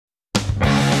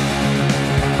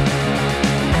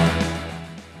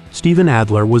Steven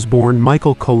Adler was born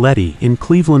Michael Coletti in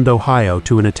Cleveland, Ohio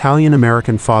to an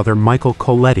Italian-American father, Michael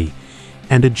Coletti,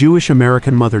 and a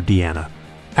Jewish-American mother, Deanna.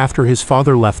 After his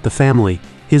father left the family,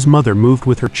 his mother moved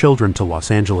with her children to Los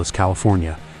Angeles,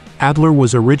 California. Adler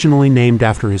was originally named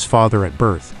after his father at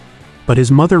birth, but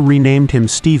his mother renamed him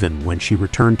Steven when she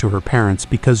returned to her parents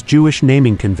because Jewish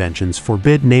naming conventions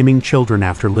forbid naming children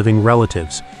after living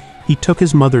relatives. He took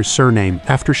his mother's surname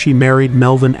after she married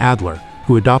Melvin Adler,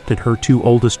 who adopted her two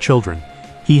oldest children.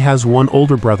 He has one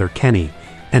older brother, Kenny,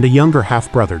 and a younger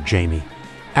half-brother, Jamie.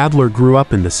 Adler grew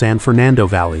up in the San Fernando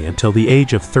Valley until the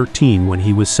age of 13 when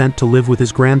he was sent to live with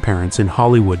his grandparents in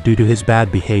Hollywood due to his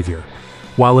bad behavior.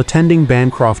 While attending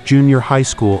Bancroft Junior High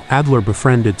School, Adler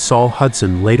befriended Saul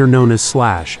Hudson, later known as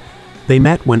Slash. They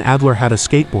met when Adler had a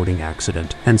skateboarding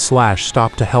accident, and Slash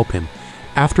stopped to help him.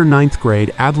 After 9th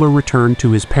grade, Adler returned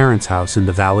to his parents' house in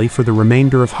the valley for the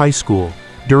remainder of high school,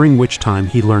 during which time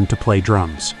he learned to play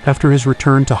drums. After his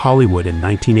return to Hollywood in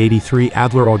 1983,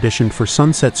 Adler auditioned for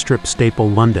Sunset Strip staple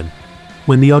London.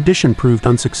 When the audition proved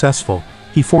unsuccessful,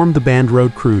 he formed the band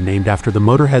Road Crew, named after the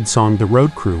Motörhead song The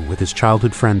Road Crew, with his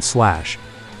childhood friend Slash.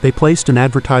 They placed an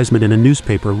advertisement in a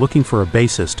newspaper looking for a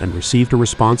bassist and received a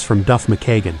response from Duff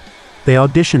McKagan. They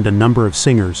auditioned a number of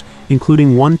singers,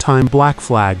 including one-time Black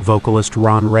Flag vocalist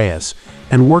Ron Reyes,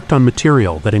 and worked on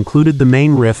material that included the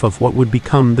main riff of what would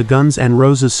become the Guns N'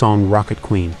 Roses song Rocket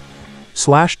Queen.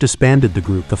 Slash disbanded the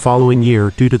group the following year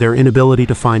due to their inability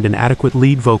to find an adequate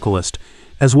lead vocalist,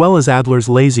 as well as Adler's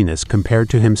laziness compared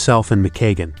to himself and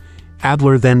McKagan.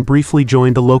 Adler then briefly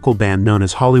joined a local band known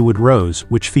as Hollywood Rose,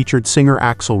 which featured singer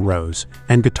Axl Rose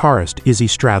and guitarist Izzy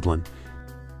Stradlin.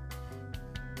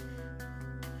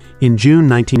 In June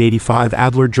 1985,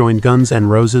 Adler joined Guns N'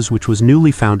 Roses, which was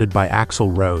newly founded by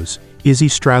Axl Rose, Izzy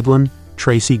Stradlin,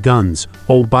 Tracii Guns,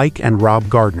 Beich, and Rob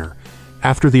Gardner.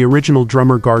 After the original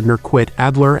drummer Gardner quit,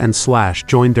 Adler and Slash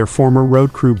joined their former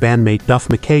Road Crew bandmate Duff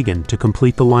McKagan to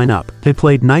complete the lineup. They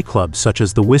played nightclubs such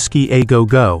as the Whiskey A Go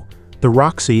Go, the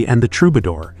Roxy and The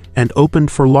Troubadour, and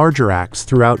opened for larger acts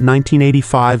throughout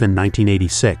 1985 and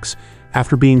 1986.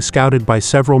 After being scouted by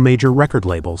several major record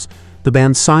labels, the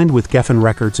band signed with Geffen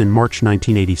Records in March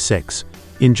 1986.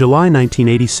 In July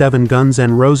 1987, Guns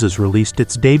N' Roses released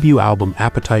its debut album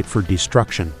Appetite for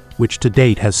Destruction, which to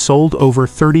date has sold over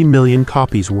 30 million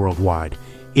copies worldwide,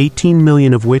 18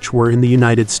 million of which were in the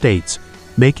United States,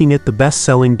 making it the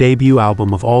best-selling debut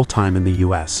album of all time in the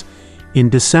US. In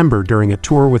December, during a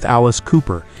tour with Alice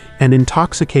Cooper, an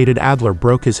intoxicated Adler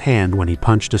broke his hand when he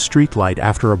punched a streetlight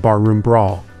after a barroom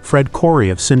brawl. Fred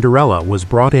Coury of Cinderella was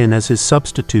brought in as his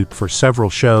substitute for several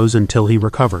shows until he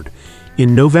recovered.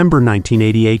 In November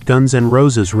 1988, Guns N'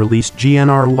 Roses released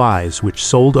GNR Lies, which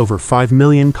sold over 5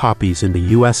 million copies in the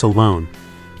US alone.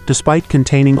 Despite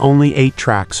containing only 8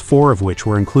 tracks, 4 of which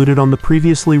were included on the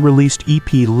previously released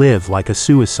EP Live Like a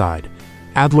Suicide,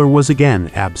 Adler was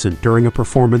again absent during a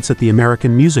performance at the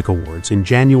American Music Awards in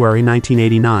January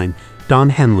 1989. Don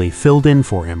Henley filled in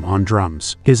for him on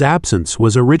drums. His absence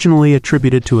was originally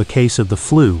attributed to a case of the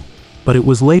flu, but it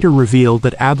was later revealed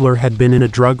that Adler had been in a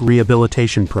drug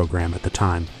rehabilitation program at the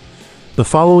time. The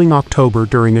following October,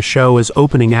 during a show as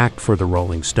opening act for the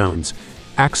Rolling Stones,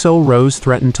 Axl Rose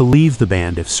threatened to leave the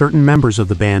band if certain members of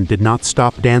the band did not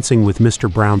stop dancing with Mister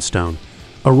Brownstone,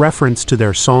 a reference to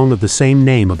their song of the same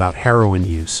name about heroin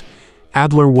use.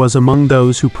 Adler was among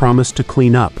those who promised to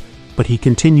clean up, but he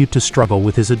continued to struggle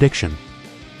with his addiction.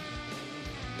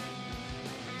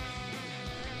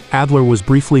 Adler was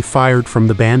briefly fired from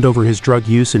the band over his drug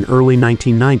use in early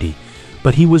 1990,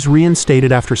 but he was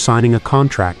reinstated after signing a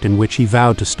contract in which he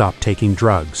vowed to stop taking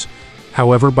drugs.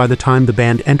 However, by the time the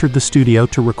band entered the studio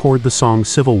to record the song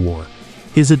Civil War,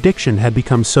 his addiction had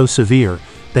become so severe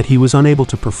that he was unable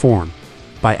to perform.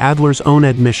 By Adler's own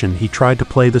admission, he tried to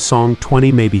play the song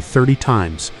 20, maybe 30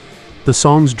 times. The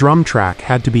song's drum track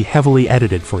had to be heavily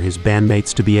edited for his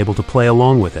bandmates to be able to play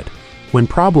along with it. When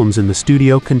problems in the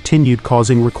studio continued,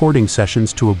 causing recording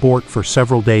sessions to abort for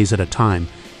several days at a time,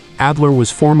 Adler was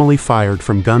formally fired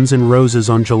from Guns N' Roses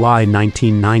on July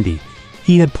 1990.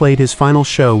 He had played his final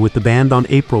show with the band on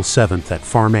April 7th at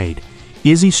Farm Aid.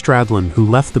 Izzy Stradlin, who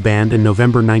left the band in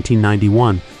November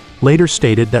 1991, later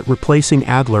stated that replacing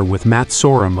Adler with Matt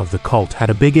Sorum of The Cult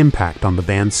had a big impact on the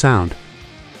band's sound.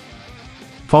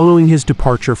 Following his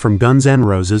departure from Guns N'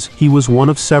 Roses, he was one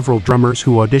of several drummers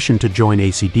who auditioned to join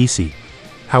AC/DC.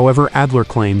 However, Adler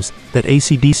claims that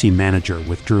AC/DC manager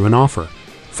withdrew an offer,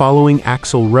 following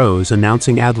Axl Rose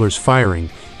announcing Adler's firing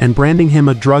and branding him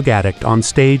a drug addict on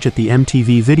stage at the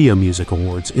MTV Video Music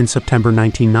Awards in September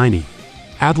 1990.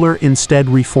 Adler instead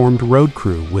reformed Road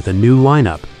Crew with a new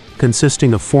lineup,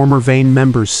 consisting of former Vane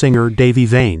members singer Davey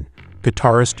Vane,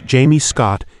 guitarist Jamie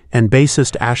Scott, and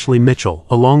bassist Ashley Mitchell,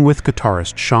 along with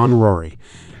guitarist Sean Rory.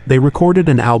 They recorded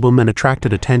an album and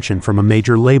attracted attention from a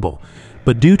major label,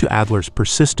 but due to Adler's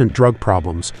persistent drug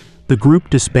problems, the group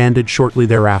disbanded shortly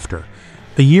thereafter.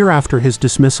 A year after his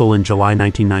dismissal in July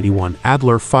 1991,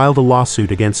 Adler filed a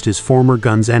lawsuit against his former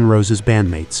Guns N' Roses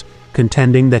bandmates,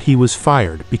 contending that he was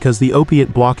fired because the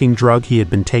opiate-blocking drug he had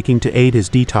been taking to aid his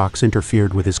detox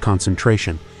interfered with his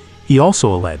concentration. He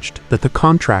also alleged that the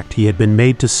contract he had been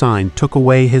made to sign took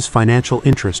away his financial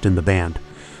interest in the band.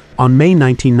 On May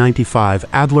 1995,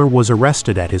 Adler was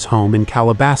arrested at his home in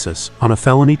Calabasas on a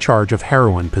felony charge of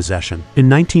heroin possession. In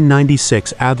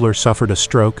 1996, Adler suffered a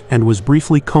stroke and was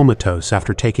briefly comatose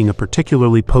after taking a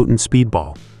particularly potent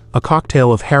speedball, a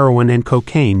cocktail of heroin and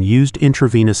cocaine used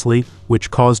intravenously, which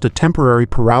caused a temporary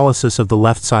paralysis of the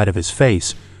left side of his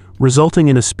face, resulting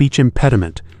in a speech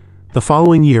impediment. The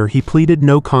following year, he pleaded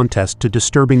no contest to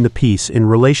disturbing the peace in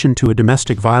relation to a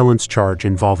domestic violence charge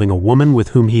involving a woman with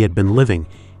whom he had been living.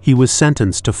 He was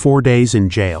sentenced to 4 days in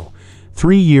jail,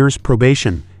 3 years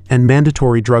probation, and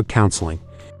mandatory drug counseling.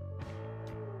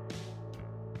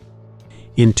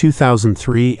 In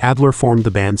 2003, Adler formed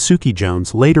the band Suki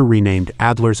Jones, later renamed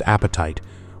Adler's Appetite.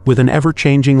 With an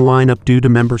ever-changing lineup due to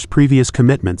members' previous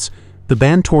commitments, the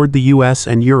band toured the US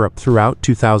and Europe throughout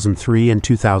 2003 and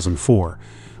 2004,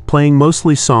 playing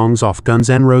mostly songs off Guns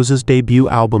N' Roses' debut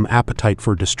album Appetite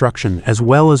for Destruction, as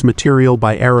well as material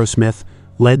by Aerosmith,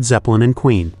 Led Zeppelin and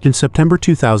Queen. In September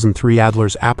 2003,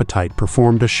 Adler's Appetite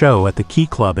performed a show at the Key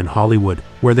Club in Hollywood,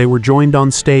 where they were joined on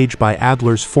stage by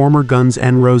Adler's former Guns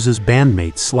N' Roses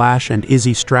bandmates Slash and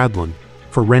Izzy Stradlin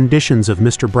for renditions of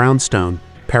Mister Brownstone,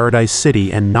 Paradise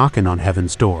City, and Knockin' on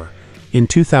Heaven's Door. In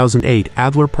 2008,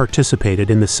 Adler participated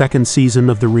in the second season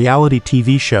of the reality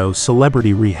TV show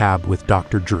Celebrity Rehab with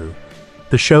Dr. Drew.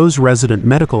 The show's resident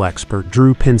medical expert,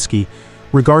 Drew Pinsky,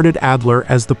 regarded Adler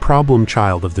as the problem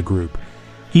child of the group.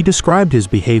 He described his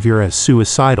behavior as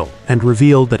suicidal and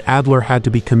revealed that Adler had to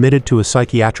be committed to a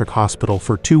psychiatric hospital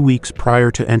for 2 weeks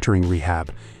prior to entering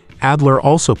rehab. Adler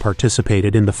also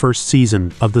participated in the first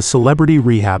season of the Celebrity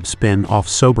Rehab spin-off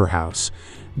Sober House.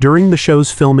 During the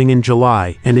show's filming in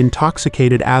July, an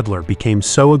intoxicated Adler became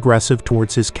so aggressive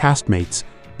towards his castmates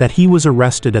that he was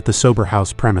arrested at the Sober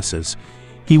House premises.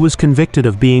 He was convicted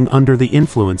of being under the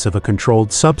influence of a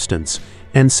controlled substance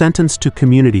and sentenced to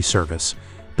community service.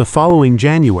 The following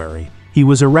January, he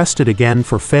was arrested again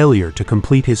for failure to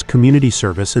complete his community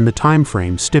service in the time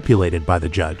frame stipulated by the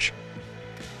judge.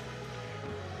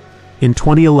 In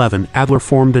 2011, Adler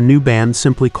formed a new band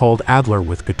simply called Adler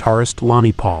with guitarist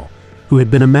Lonnie Paul, who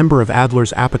had been a member of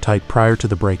Adler's Appetite prior to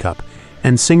the breakup,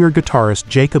 and singer-guitarist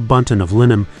Jacob Bunton of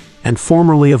Linum and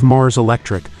formerly of Mars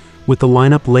Electric, with the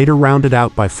lineup later rounded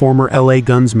out by former LA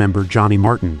Guns member Johnny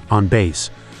Martin on bass.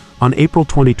 On April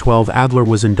 2012, Adler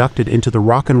was inducted into the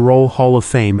Rock and Roll Hall of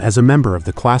Fame as a member of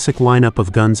the classic lineup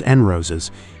of Guns N' Roses.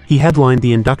 He headlined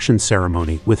the induction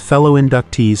ceremony with fellow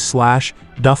inductees Slash,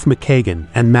 Duff McKagan,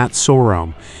 and Matt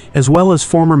Sorum, as well as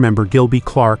former member Gilby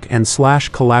Clarke and Slash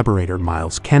collaborator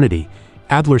Miles Kennedy.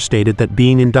 Adler stated that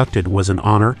being inducted was an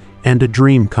honor and a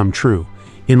dream come true.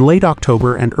 In late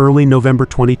October and early November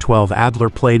 2012, Adler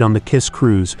played on the Kiss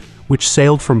Cruise, which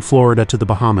sailed from Florida to the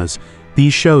Bahamas.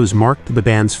 These shows marked the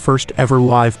band's first ever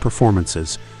live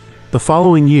performances. The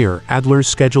following year, Adler's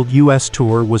scheduled U.S.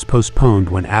 tour was postponed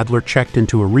when Adler checked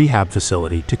into a rehab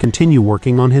facility to continue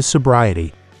working on his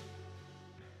sobriety.